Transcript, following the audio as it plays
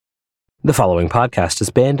The following podcast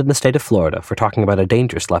is banned in the state of Florida for talking about a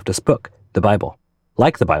dangerous leftist book, the Bible.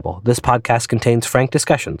 Like the Bible, this podcast contains frank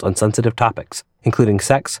discussions on sensitive topics, including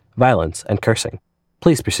sex, violence, and cursing.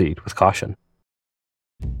 Please proceed with caution.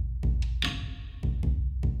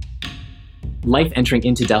 Life entering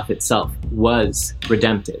into death itself was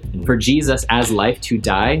redemptive. For Jesus as life to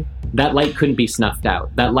die, that light couldn't be snuffed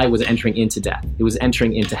out. That light was entering into death. It was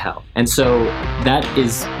entering into hell. And so that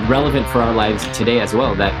is relevant for our lives today as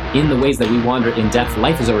well, that in the ways that we wander in death,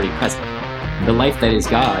 life is already present. The life that is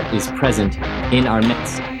God is present in our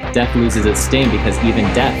midst. Death loses its sting because even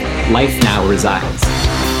death, life now resides.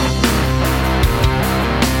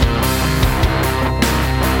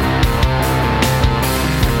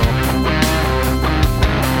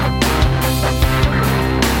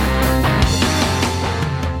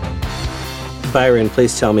 Byron,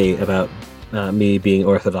 please tell me about me being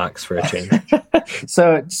Orthodox for a change.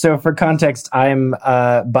 So for context, I'm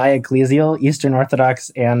bi-ecclesial, Eastern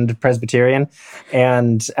Orthodox and Presbyterian.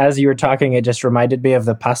 And as you were talking, it just reminded me of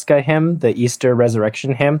the Pascha hymn, the Easter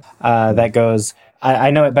resurrection hymn, that goes,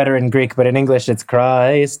 I know it better in Greek, but in English it's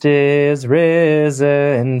Christ is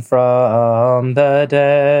risen from the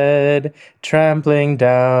dead, trampling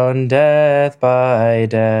down death by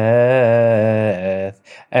death,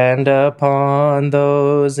 and upon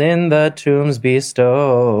those in the tombs bestowing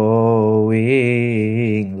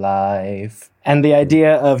life. And the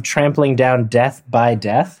idea of trampling down death by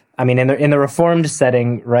death, I mean, in the Reformed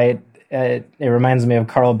setting, right, it reminds me of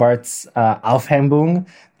Karl Barth's Aufhebung,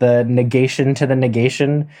 the negation to the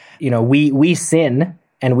negation. You know, we sin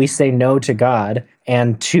and we say no to God,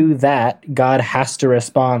 and to that, God has to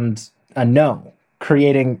respond a no,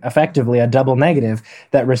 creating effectively a double negative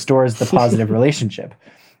that restores the positive relationship.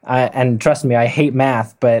 And trust me, I hate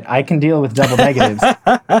math, but I can deal with double negatives.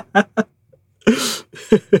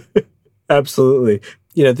 Absolutely.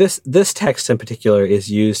 You know, this text in particular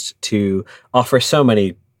is used to offer so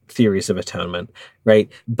many theories of atonement,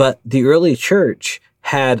 right? But the early church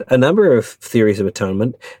had a number of theories of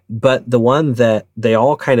atonement, but the one that they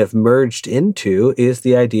all kind of merged into is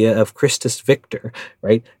the idea of Christus Victor,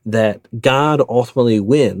 right? That God ultimately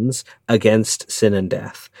wins against sin and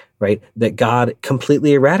death, right? That God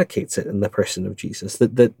completely eradicates it in the person of Jesus,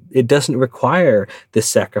 that it doesn't require this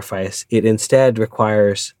sacrifice. It instead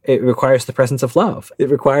requires the presence of love.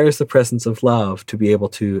 It requires the presence of love to be able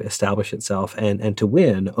to establish itself and to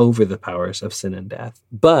win over the powers of sin and death.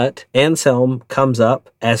 But Anselm comes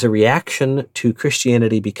up as a reaction to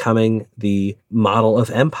Christianity becoming the model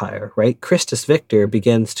of empire, right? Christus Victor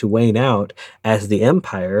begins to wane out as the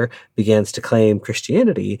empire begins to claim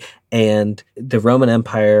Christianity, and the Roman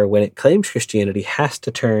Empire, when it claims Christianity, has to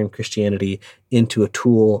turn Christianity into a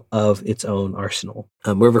tool of its own arsenal.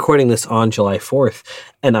 We're recording this on July 4th,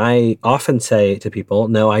 and I often say to people,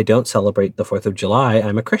 no, I don't celebrate the 4th of July.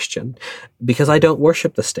 I'm a Christian because I don't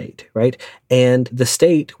worship the state, right? And the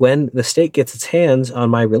state, when the state gets its hands on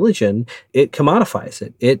my religion, it commodifies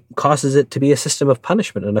it. It causes it to be a system of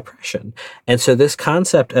punishment and oppression. And so this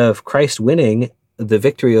concept of Christ winning the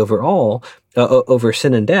victory over all, over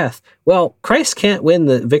sin and death, well, Christ can't win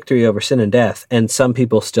the victory over sin and death, and some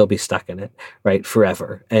people still be stuck in it, right,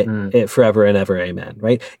 forever, forever and ever, amen,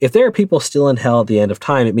 right? If there are people still in hell at the end of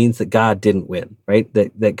time, it means that God didn't win, right?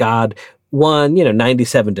 That God won,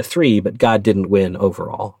 97-3, but God didn't win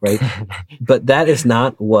overall, right? But that is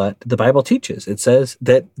not what the Bible teaches. It says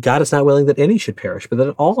that God is not willing that any should perish, but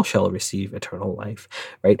that all shall receive eternal life,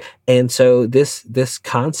 right? And so this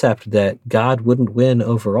concept that God wouldn't win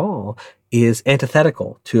overall is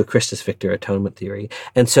antithetical to a Christus Victor atonement theory.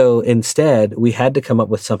 And so instead, we had to come up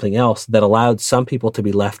with something else that allowed some people to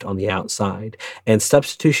be left on the outside. And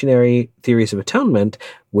substitutionary theories of atonement,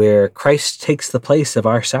 where Christ takes the place of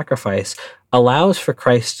our sacrifice, allows for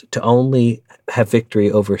Christ to only have victory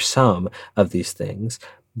over some of these things,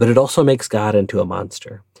 but it also makes God into a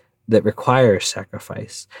monster that requires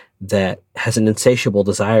sacrifice, that has an insatiable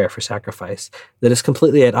desire for sacrifice, that is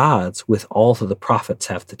completely at odds with all that the prophets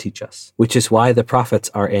have to teach us, which is why the prophets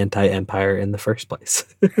are anti-empire in the first place.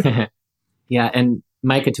 Yeah, and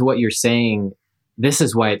Micah, to what you're saying, this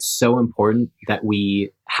is why it's so important that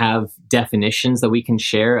we have definitions that we can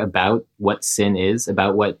share about what sin is,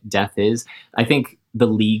 about what death is. I think the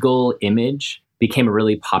legal image became a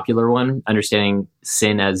really popular one, understanding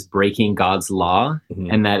sin as breaking God's law,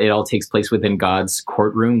 and that it all takes place within God's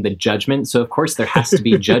courtroom, the judgment. So of course there has to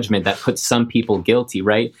be judgment that puts some people guilty,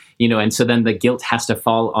 right? And so then the guilt has to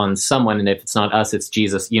fall on someone. And if it's not us, it's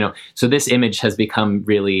Jesus, so this image has become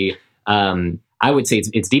really I would say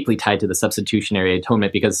it's deeply tied to the substitutionary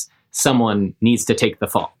atonement because someone needs to take the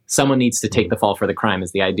fall. Someone needs to take the fall for the crime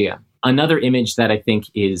is the idea. Another image that I think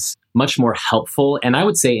is much more helpful, and I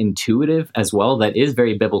would say intuitive as well, that is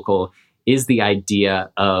very biblical, is the idea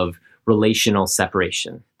of relational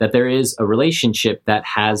separation. That there is a relationship that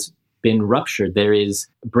has been ruptured. There is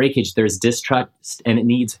breakage, there's distrust, and it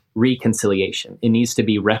needs reconciliation. It needs to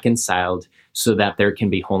be reconciled so that there can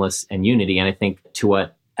be wholeness and unity. And I think to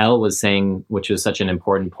what Elle was saying, which was such an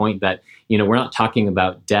important point, that, we're not talking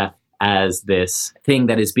about death as this thing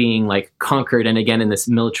that is being like conquered. And again, in this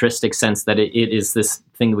militaristic sense that it is this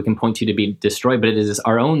thing that we can point to be destroyed, but it is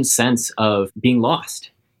our own sense of being lost.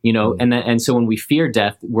 And so when we fear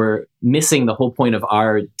death, we're missing the whole point of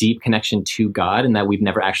our deep connection to God, and that we've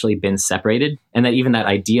never actually been separated, and that even that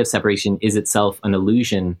idea of separation is itself an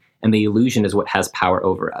illusion, and the illusion is what has power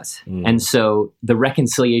over us. And so the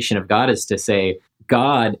reconciliation of God is to say,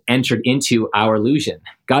 God entered into our illusion.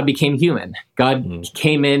 God became human. God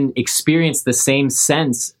came in, experienced the same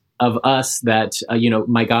sense of us that,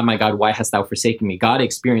 my God, why hast thou forsaken me? God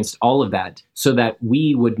experienced all of that so that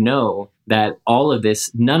we would know that all of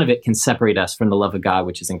this, none of it can separate us from the love of God,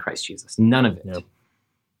 which is in Christ Jesus. None of it. Yep.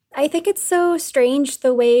 I think it's so strange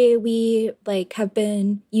the way we have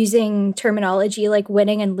been using terminology like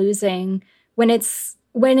winning and losing when it's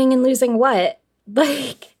winning and losing what?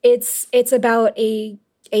 It's about a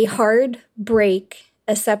hard break,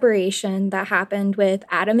 a separation that happened with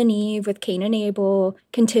Adam and Eve, with Cain and Abel,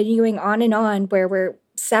 continuing on, where we're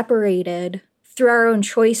separated through our own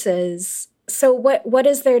choices. So what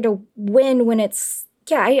is there to win when it's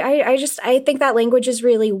I think that language is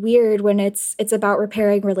really weird when it's about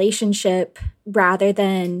repairing relationship rather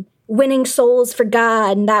than winning souls for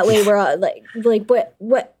God, and that way we're all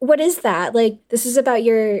what is that? This is about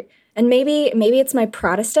your, and maybe it's my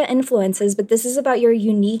Protestant influences, but this is about your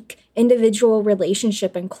unique individual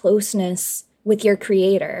relationship and closeness with your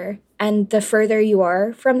Creator. And the further you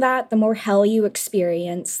are from that, the more hell you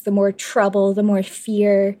experience, the more trouble, the more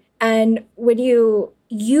fear. And when you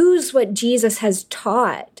use what Jesus has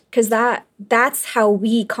taught, because that's how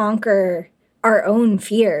we conquer our own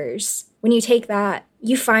fears. When you take that,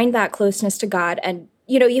 you find that closeness to God, and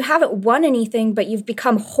you haven't won anything, but you've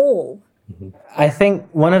become whole. I think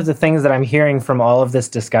one of the things that I'm hearing from all of this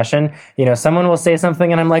discussion, someone will say something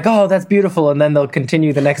and I'm like, oh, that's beautiful. And then they'll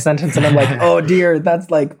continue the next sentence and I'm like, oh dear, that's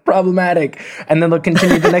problematic. And then they'll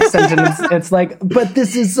continue the next sentence. It's like, but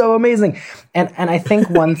this is so amazing. And I think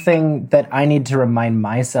one thing that I need to remind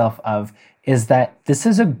myself of is that this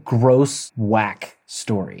is a gross whack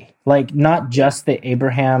story. Not just the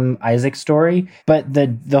Abraham Isaac story, but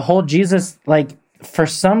the whole Jesus, for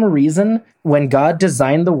some reason, when God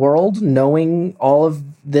designed the world, knowing all of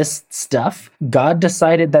this stuff, God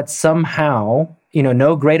decided that somehow,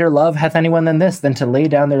 no greater love hath anyone than this, than to lay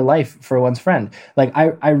down their life for one's friend.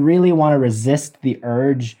 I really want to resist the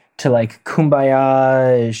urge to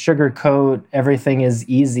kumbaya, sugarcoat, everything is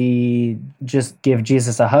easy, just give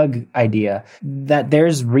Jesus a hug idea. That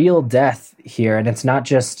there's real death here, and it's not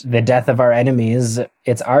just the death of our enemies,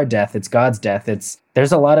 it's our death, it's God's death.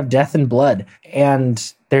 There's a lot of death and blood,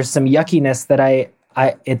 and there's some yuckiness that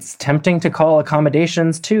it's tempting to call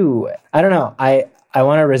accommodations too. I don't know. I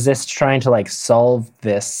want to resist trying to solve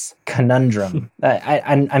this conundrum.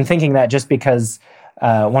 I'm thinking that just because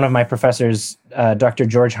one of my professors, Dr.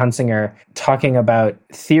 George Hunsinger, talking about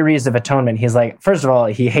theories of atonement, he's like, first of all,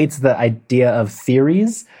 he hates the idea of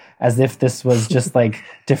theories, as if this was just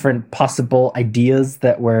different possible ideas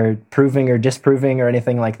that we're proving or disproving or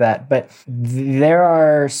anything like that. But there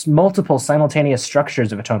are multiple simultaneous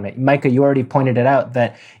structures of atonement. Micah, you already pointed it out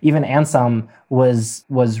that even Anselm was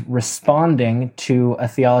responding to a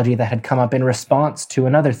theology that had come up in response to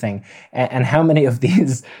another thing. And how many of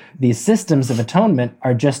these systems of atonement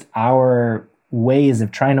are just our ways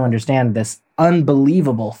of trying to understand this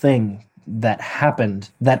unbelievable thing that happened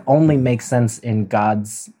that only makes sense in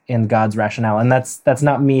God's rationale. And that's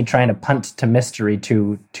not me trying to punt to mystery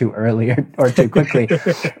too early or too quickly.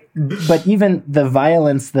 But even the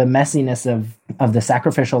violence, the messiness of the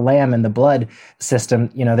sacrificial lamb and the blood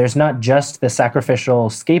system, there's not just the sacrificial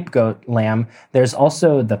scapegoat lamb, there's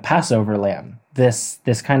also the Passover lamb. This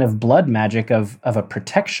kind of blood magic of a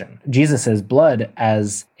protection. Jesus's blood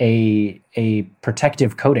as a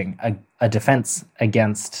protective coating, a defense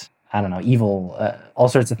against, evil, all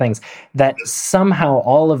sorts of things, that somehow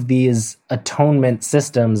all of these atonement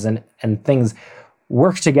systems and things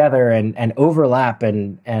work together and overlap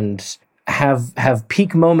and have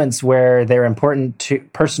peak moments where they're important to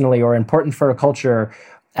personally or important for a culture.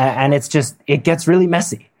 And it gets really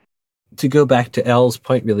messy. To go back to Elle's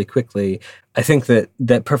point really quickly, I think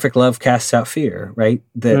that perfect love casts out fear, right?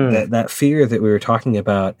 That fear that we were talking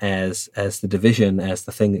about as the division, as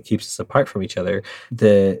the thing that keeps us apart from each other.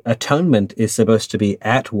 The atonement is supposed to be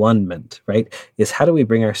at-one-ment, right? Is how do we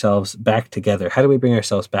bring ourselves back together? How do we bring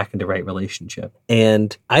ourselves back into right relationship?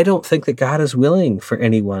 And I don't think that God is willing for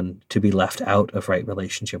anyone to be left out of right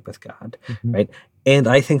relationship with God, right? And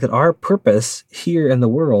I think that our purpose here in the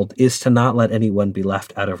world is to not let anyone be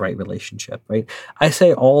left out of right relationship, right? I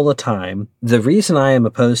say all the time, the reason I am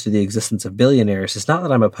opposed to the existence of billionaires is not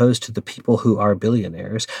that I'm opposed to the people who are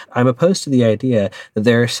billionaires. I'm opposed to the idea that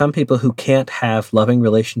there are some people who can't have loving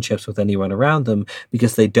relationships with anyone around them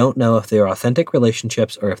because they don't know if they're authentic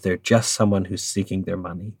relationships or if they're just someone who's seeking their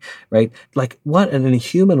money, right? Like, what an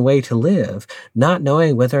inhuman way to live, not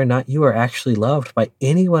knowing whether or not you are actually loved by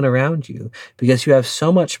anyone around you because you have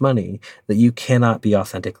so much money that you cannot be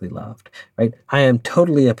authentically loved, right? I am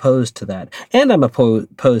totally opposed to that. And I'm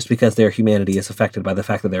opposed because their humanity is affected by the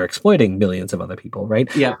fact that they're exploiting millions of other people,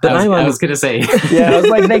 right? Yeah, but I was going to say. Yeah, I was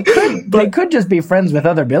like, they could just be friends with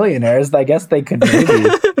other billionaires. I guess they could maybe.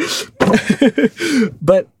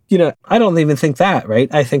 But, I don't even think that,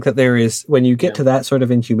 right? I think that there is, when you get to that sort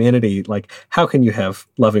of inhumanity, like, how can you have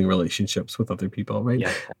loving relationships with other people, right?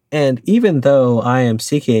 Yeah. And even though I am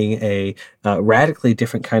seeking a radically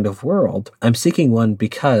different kind of world, I'm seeking one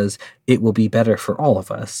because it will be better for all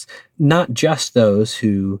of us, not just those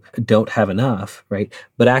who don't have enough, right?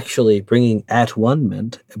 But actually bringing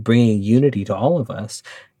at-one-ment, bringing unity to all of us.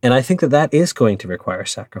 And I think that is going to require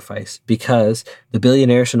sacrifice because the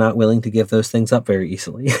billionaires are not willing to give those things up very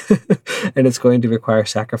easily. And it's going to require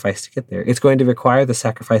sacrifice to get there. It's going to require the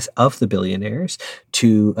sacrifice of the billionaires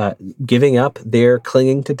to giving up their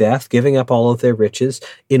clinging to death, giving up all of their riches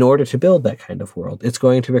in order to build that kind of world. It's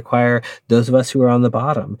going to require those of us who are on the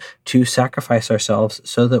bottom to sacrifice ourselves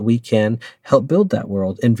so that we can help build that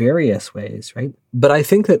world in various ways, right? But I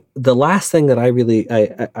think that the last thing that I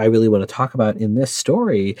really want to talk about in this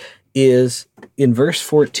story is in verse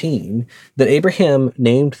 14 that Abraham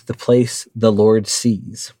named the place the Lord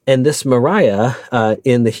sees. And this Moriah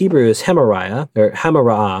in the Hebrew is Hemariah or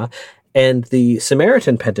Hamarah. And the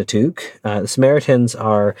Samaritan Pentateuch, the Samaritans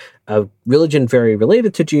are a religion very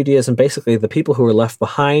related to Judaism, basically the people who were left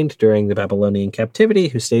behind during the Babylonian captivity,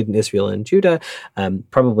 who stayed in Israel and Judah,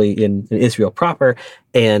 probably in Israel proper,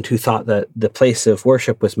 and who thought that the place of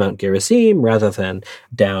worship was Mount Gerizim rather than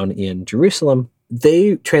down in Jerusalem.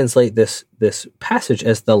 They translate this passage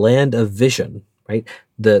as the land of vision, right?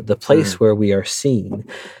 The place where we are seen.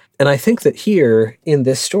 And I think that here in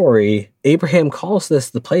this story, Abraham calls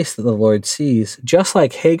this the place that the Lord sees, just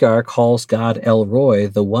like Hagar calls God El Roi,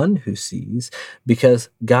 the one who sees, because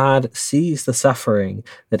God sees the suffering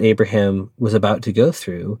that Abraham was about to go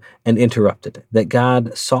through and interrupted it. That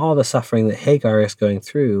God saw the suffering that Hagar is going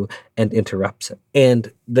through and interrupts it.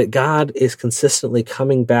 And that God is consistently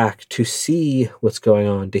coming back to see what's going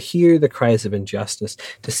on, to hear the cries of injustice,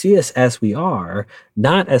 to see us as we are,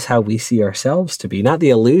 not as how we see ourselves to be, not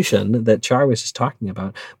the illusion that Char was just talking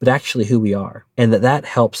about, but actually who we are, and that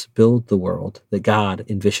helps build the world that God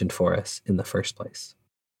envisioned for us in the first place.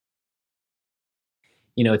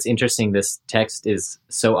 It's interesting. This text is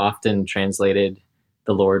so often translated,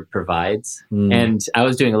 the Lord provides. And I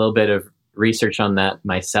was doing a little bit of research on that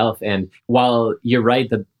myself. And while you're right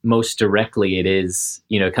that most directly it is,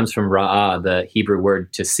 it comes from ra'ah, the Hebrew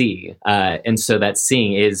word to see. And so that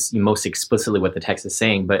seeing is most explicitly what the text is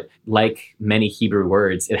saying. But like many Hebrew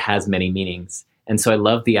words, it has many meanings. And so I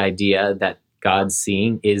love the idea that God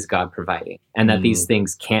seeing is God providing, and that these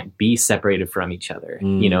things can't be separated from each other.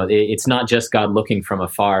 It's not just God looking from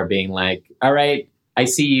afar being like, all right, I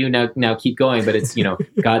see you now keep going. But it's,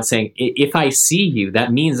 God saying, if I see you,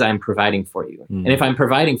 that means I'm providing for you. And if I'm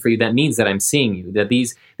providing for you, that means that I'm seeing you, that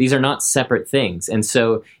these are not separate things. And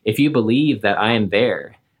so if you believe that I am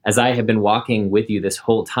there as I have been walking with you this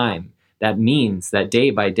whole time, that means that day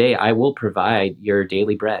by day, I will provide your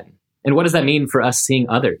daily bread. And what does that mean for us seeing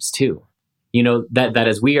others too? That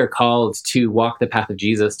as we are called to walk the path of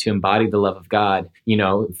Jesus, to embody the love of God,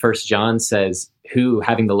 1 John says, who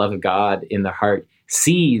having the love of God in their heart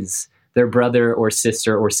sees their brother or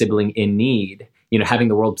sister or sibling in need, having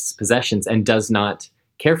the world's possessions and does not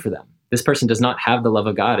care for them. This person does not have the love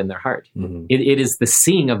of God in their heart. It is the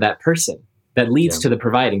seeing of that person that leads to the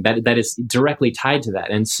providing, that is directly tied to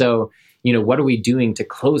that. And so, what are we doing to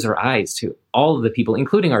close our eyes to all of the people,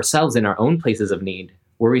 including ourselves in our own places of need,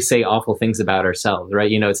 where we say awful things about ourselves,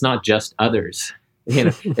 right? It's not just others.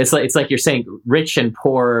 It's like you're saying rich and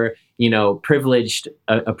poor, privileged,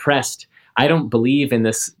 oppressed. I don't believe in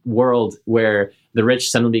this world where the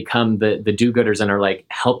rich suddenly become the do-gooders and are like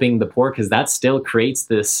helping the poor, because that still creates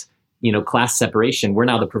this class separation. We're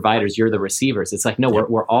now the providers, you're the receivers. It's like, no,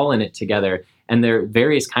 we're all in it together. And there are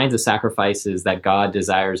various kinds of sacrifices that God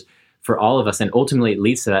desires for all of us. And ultimately, it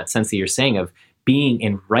leads to that sense that you're saying of being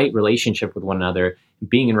in right relationship with one another,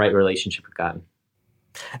 being in right relationship with God.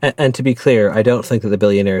 And to be clear, I don't think that the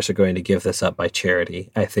billionaires are going to give this up by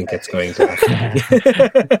charity. I think it's going to happen.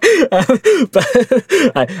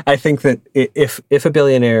 But I think that if a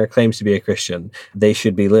billionaire claims to be a Christian, they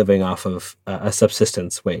should be living off of a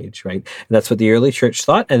subsistence wage, right? And that's what the early church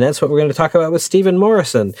thought, and that's what we're going to talk about with Stephen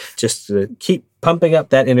Morrison, just to keep pumping up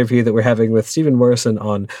that interview that we're having with Stephen Morrison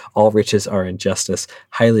on All Riches Are Injustice.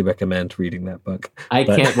 Highly recommend reading that book. I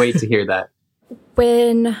can't wait to hear that.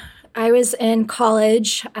 When I was in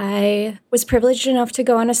college, I was privileged enough to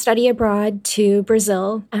go on a study abroad to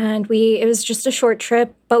Brazil, and it was just a short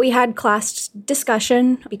trip, but we had class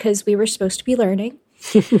discussion because we were supposed to be learning.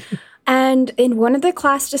 And in one of the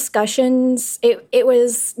class discussions, it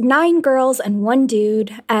was 9 girls and 1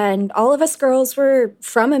 dude, and all of us girls were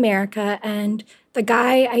from America, and the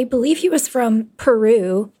guy, I believe he was from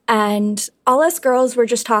Peru, and all us girls were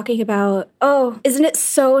just talking about, oh, isn't it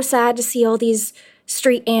so sad to see all these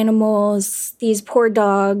street animals, these poor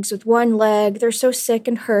dogs with 1 leg, they're so sick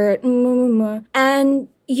and hurt. And,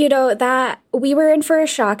 that we were in for a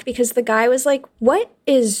shock because the guy was like, what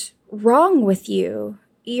is wrong with you?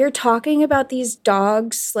 You're talking about these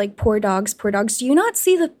dogs, like poor dogs. Do you not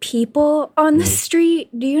see the people on the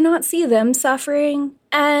street? Do you not see them suffering?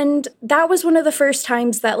 And that was one of the first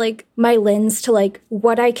times that my lens to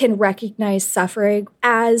what I can recognize suffering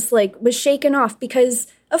as was shaken off, because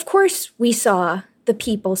of course we saw the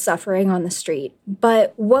people suffering on the street.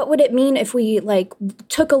 But what would it mean if we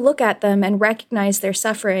took a look at them and recognized their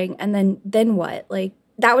suffering, and then what?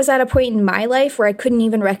 That was at a point in my life where I couldn't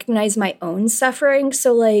even recognize my own suffering.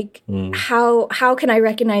 So how can I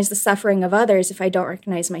recognize the suffering of others if I don't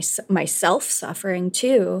recognize myself suffering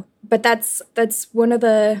too? But that's one of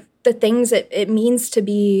the things it means to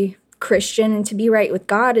be Christian and to be right with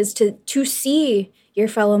God, is to see your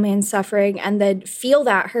fellow man suffering and then feel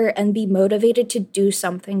that hurt and be motivated to do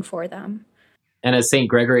something for them. And as St.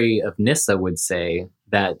 Gregory of Nyssa would say,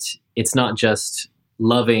 that it's not just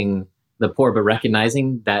loving the poor, but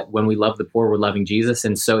recognizing that when we love the poor, we're loving Jesus.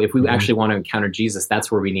 And so if we actually want to encounter Jesus, that's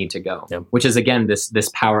where we need to go, which is, again, this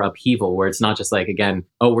power upheaval where it's not just we're going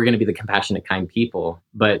to be the compassionate, kind people,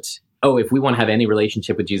 but if we want to have any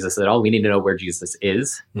relationship with Jesus at all, we need to know where Jesus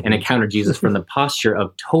is and encounter Jesus from the posture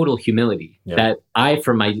of total humility. That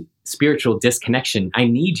from my spiritual disconnection, I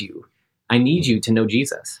need you. I need you to know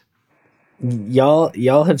Jesus.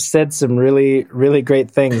 Y'all have said some really, really great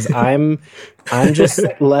things. I'm just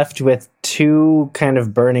left with 2 kind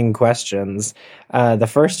of burning questions. The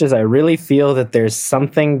first is, I really feel that there's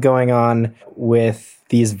something going on with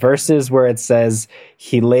these verses where it says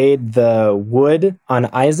he laid the wood on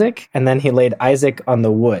Isaac and then he laid Isaac on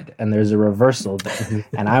the wood, and there's a reversal there.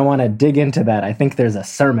 And I want to dig into that. I think there's a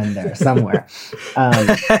sermon there somewhere.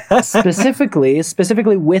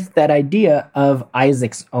 Specifically with that idea of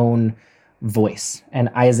Isaac's own voice and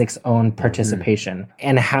Isaac's own participation,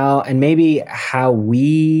 and maybe how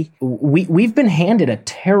we've been handed a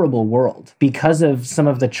terrible world because of some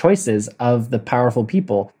of the choices of the powerful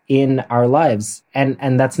people in our lives.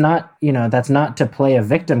 And that's not to play a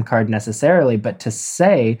victim card necessarily, but to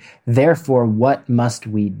say, therefore, what must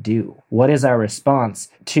we do? What is our response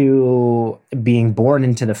to being born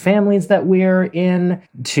into the families that we're in,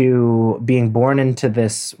 to being born into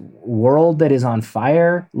this world that is on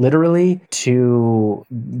fire, literally, to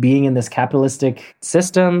being in this capitalistic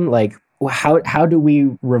system? How do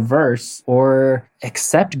we reverse or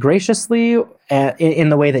accept graciously in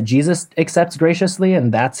the way that Jesus accepts graciously,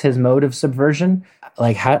 and that's his mode of subversion?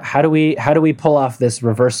 How do we pull off this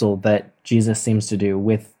reversal that Jesus seems to do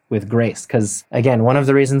with grace? Because again, one of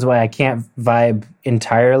the reasons why I can't vibe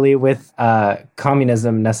entirely with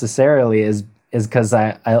communism necessarily is because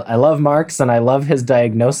I love Marx and I love his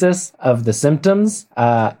diagnosis of the symptoms.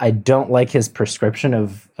 I don't like his prescription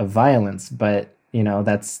of violence, but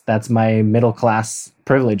that's my middle class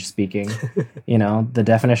privilege speaking. The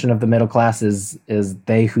definition of the middle class is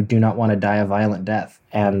they who do not want to die a violent death.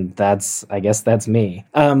 And I guess that's me.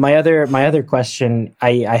 My other question,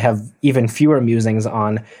 I have even fewer musings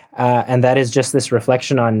on, and that is just this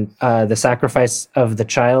reflection on the sacrifice of the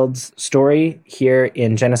child's story here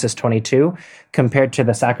in Genesis 22 compared to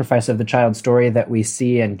the sacrifice of the child story that we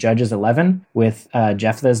see in Judges 11 with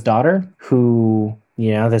Jephthah's daughter, who,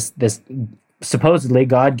 this supposedly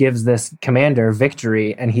God gives this commander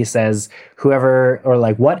victory, and he says, whoever or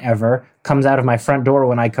whatever comes out of my front door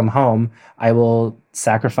when I come home, I will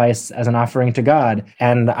sacrifice as an offering to God.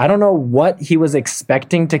 And I don't know what he was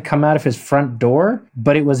expecting to come out of his front door,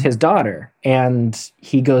 but it was his daughter, and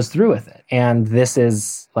he goes through with it. And this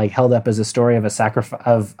is like held up as a story of a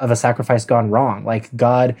sacrifice gone wrong. Like,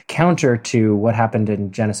 God, counter to what happened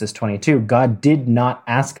in Genesis 22, God did not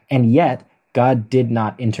ask, and yet God did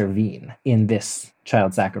not intervene in this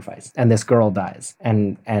child sacrifice, and this girl dies.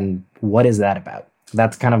 And what is that about?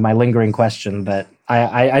 That's kind of my lingering question, but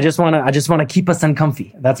I just want to keep us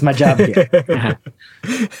uncomfy. That's my job here.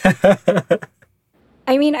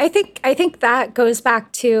 I mean, I think that goes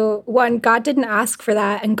back to, one, God didn't ask for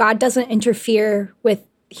that, and God doesn't interfere with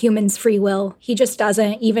humans' free will. He just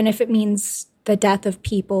doesn't, even if it means the death of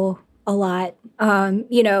people a lot.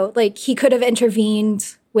 Like, he could have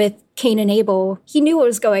intervened with Cain and Abel. He knew what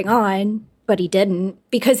was going on, but he didn't,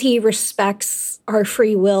 because he respects our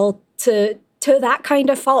free will to that kind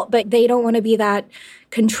of fault. But they don't want to be that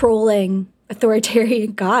controlling,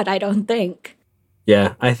 authoritarian God, I don't think.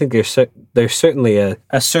 Yeah, I think there's certainly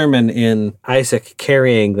a sermon in Isaac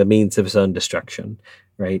carrying the means of his own destruction,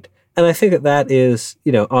 right? And I think that is,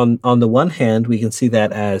 on the one hand, we can see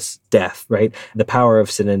that as death, right? The power of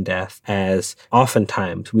sin and death, as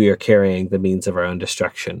oftentimes we are carrying the means of our own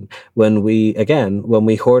destruction. When we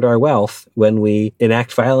hoard our wealth, when we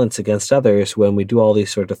enact violence against others, when we do all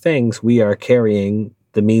these sort of things, we are carrying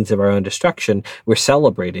the means of our own destruction. We're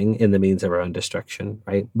celebrating in the means of our own destruction,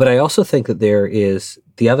 right? But I also think that there is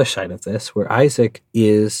the other side of this, where Isaac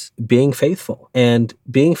is being faithful, and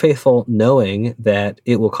being faithful knowing that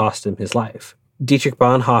it will cost him his life. Dietrich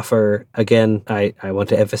Bonhoeffer, again, I want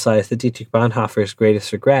to emphasize that Dietrich Bonhoeffer's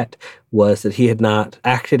greatest regret was that he had not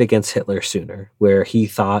acted against Hitler sooner, where he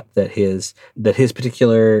thought that his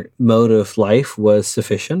particular mode of life was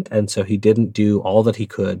sufficient, and so he didn't do all that he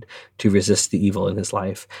could to resist the evil in his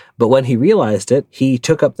life. But when he realized it, he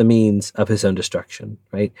took up the means of his own destruction,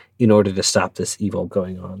 right, in order to stop this evil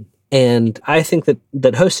going on. And I think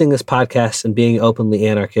that hosting this podcast and being openly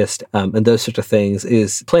anarchist and those sorts of things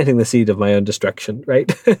is planting the seed of my own destruction, right?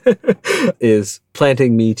 Is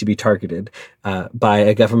planting me to be targeted by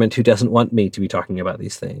a government who doesn't want me to be talking about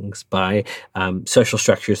these things, by social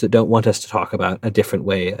structures that don't want us to talk about a different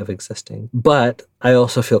way of existing. But I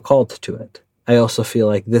also feel called to it. I also feel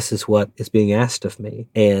like this is what is being asked of me,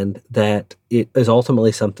 and that it is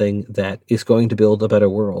ultimately something that is going to build a better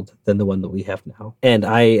world than the one that we have now. And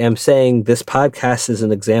I am saying this podcast is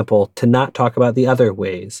an example to not talk about the other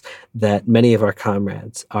ways that many of our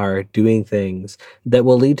comrades are doing things that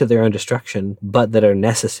will lead to their own destruction, but that are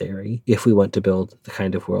necessary if we want to build the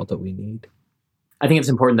kind of world that we need. I think it's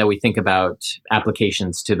important that we think about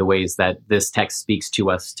applications to the ways that this text speaks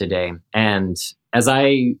to us today. And as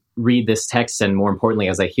I read this text, and more importantly,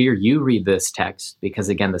 as I hear you read this text, because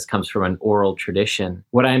again, this comes from an oral tradition,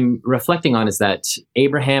 what I'm reflecting on is that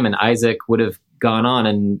Abraham and Isaac would have gone on,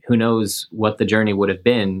 and who knows what the journey would have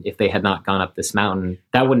been if they had not gone up this mountain.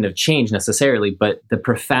 That wouldn't have changed necessarily, but the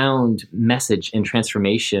profound message and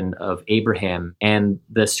transformation of Abraham, and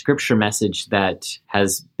the scripture message that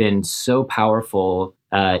has been so powerful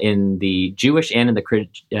in the Jewish and in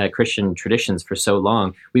the Christian traditions for so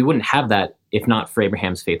long, we wouldn't have that if not for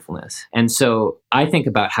Abraham's faithfulness. And so I think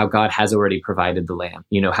about how God has already provided the lamb,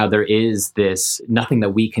 how there is this nothing that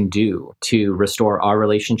we can do to restore our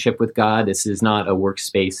relationship with God. This is not a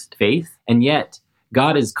works-based faith. And yet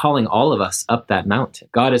God is calling all of us up that mountain.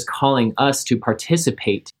 God is calling us to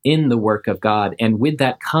participate in the work of God. And with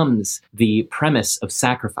that comes the premise of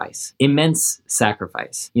sacrifice, immense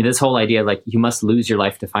sacrifice. This whole idea, like, you must lose your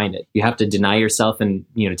life to find it. You have to deny yourself and,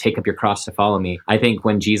 take up your cross to follow me. I think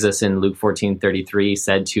when Jesus in Luke 14:33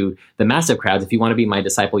 said to the massive crowds, if you want to be my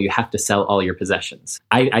disciple, you have to sell all your possessions.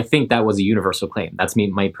 I think that was a universal claim. That's me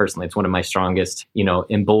personally. It's one of my strongest,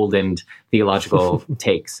 emboldened theological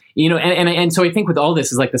takes. And so I think with all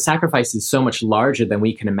this is like the sacrifice is so much larger than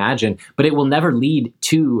we can imagine, but it will never lead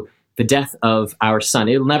to the death of our son.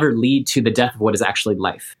 It will never lead to the death of what is actually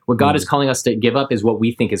life. What God is calling us to give up is what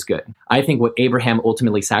we think is good. I think what Abraham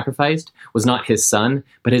ultimately sacrificed was not his son,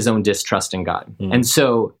 but his own distrust in God. And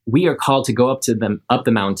so we are called to go up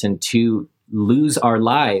the mountain to lose our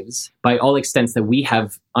lives by all extents that we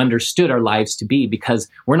have understood our lives to be, because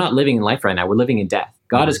we're not living in life right now. We're living in death.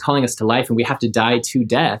 God is calling us to life, and we have to die to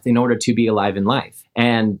death in order to be alive in life.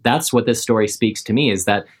 And that's what this story speaks to me, is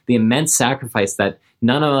that the immense sacrifice that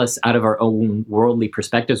none of us out of our own worldly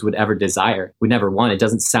perspectives would ever desire, would never want. It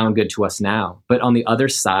doesn't sound good to us now. But on the other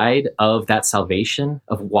side of that salvation,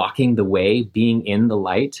 of walking the way, being in the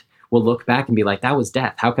light, we'll look back and be like, that was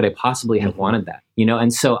death. How could I possibly have wanted that?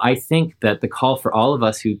 And so I think that the call for all of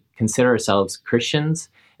us who consider ourselves Christians,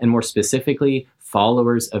 and more specifically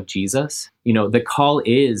followers of Jesus, the call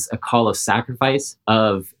is a call of sacrifice,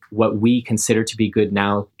 of what we consider to be good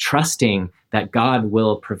now, trusting that God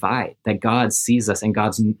will provide, that God sees us and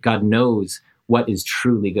God knows what is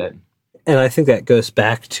truly good. And I think that goes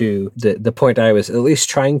back to the point I was at least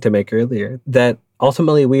trying to make earlier, that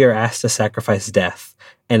ultimately we are asked to sacrifice death,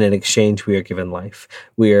 and in exchange we are given life.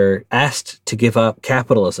 We are asked to give up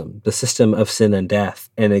capitalism, the system of sin and death,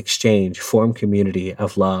 and in exchange form community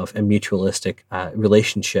of love and mutualistic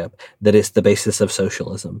relationship that is the basis of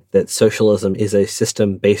socialism. That socialism is a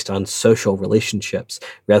system based on social relationships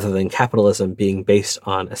rather than capitalism being based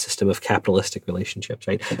on a system of capitalistic relationships,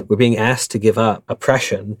 right? We're being asked to give up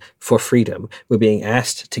oppression for freedom. We're being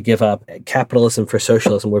asked to give up capitalism for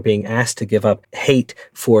socialism. We're being asked to give up hate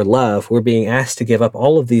for love. We're being asked to give up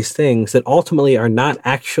all of these things that ultimately are not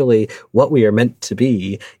actually what we are meant to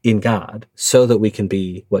be in God, so that we can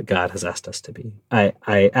be what God has asked us to be.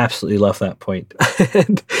 I absolutely love that point.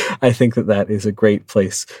 And I think that is a great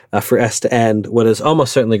place for us to end what is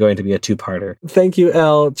almost certainly going to be a two-parter. Thank you,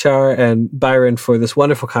 Elle, Char, and Byron for this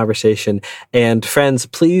wonderful conversation. And friends,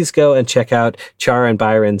 please go and check out Char and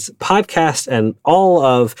Byron's podcast and all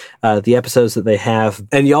of the episodes that they have.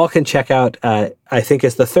 And y'all can check out, I think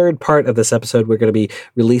as the third part of this episode, we're going to be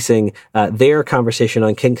releasing their conversation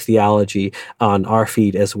on kink theology on our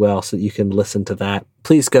feed as well, so that you can listen to that.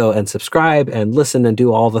 Please go and subscribe and listen and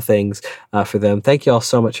do all the things for them. Thank you all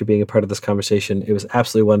so much for being a part of this conversation. It was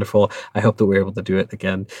absolutely wonderful. I hope that we're able to do it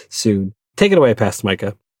again soon. Take it away, Pastor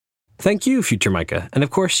Micah. Thank you, Future Micah. And of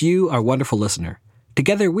course, you, our wonderful listener.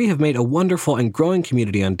 Together, we have made a wonderful and growing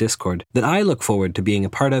community on Discord that I look forward to being a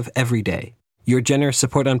part of every day. Your generous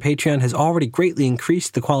support on Patreon has already greatly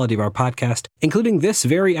increased the quality of our podcast, including this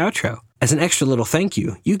very outro. As an extra little thank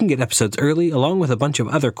you, you can get episodes early along with a bunch of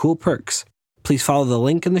other cool perks. Please follow the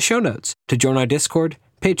link in the show notes to join our Discord,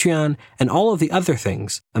 Patreon, and all of the other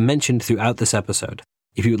things I mentioned throughout this episode.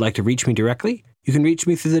 If you would like to reach me directly, you can reach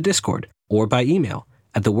me through the Discord or by email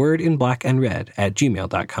at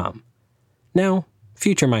thewordinblackandred@gmail.com. Now,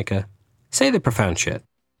 Future Micah, say the profound shit.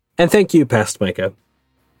 And thank you, Past Micah.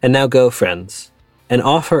 And now go, friends, and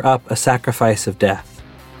offer up a sacrifice of death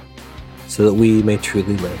so that we may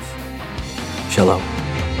truly live. Shalom.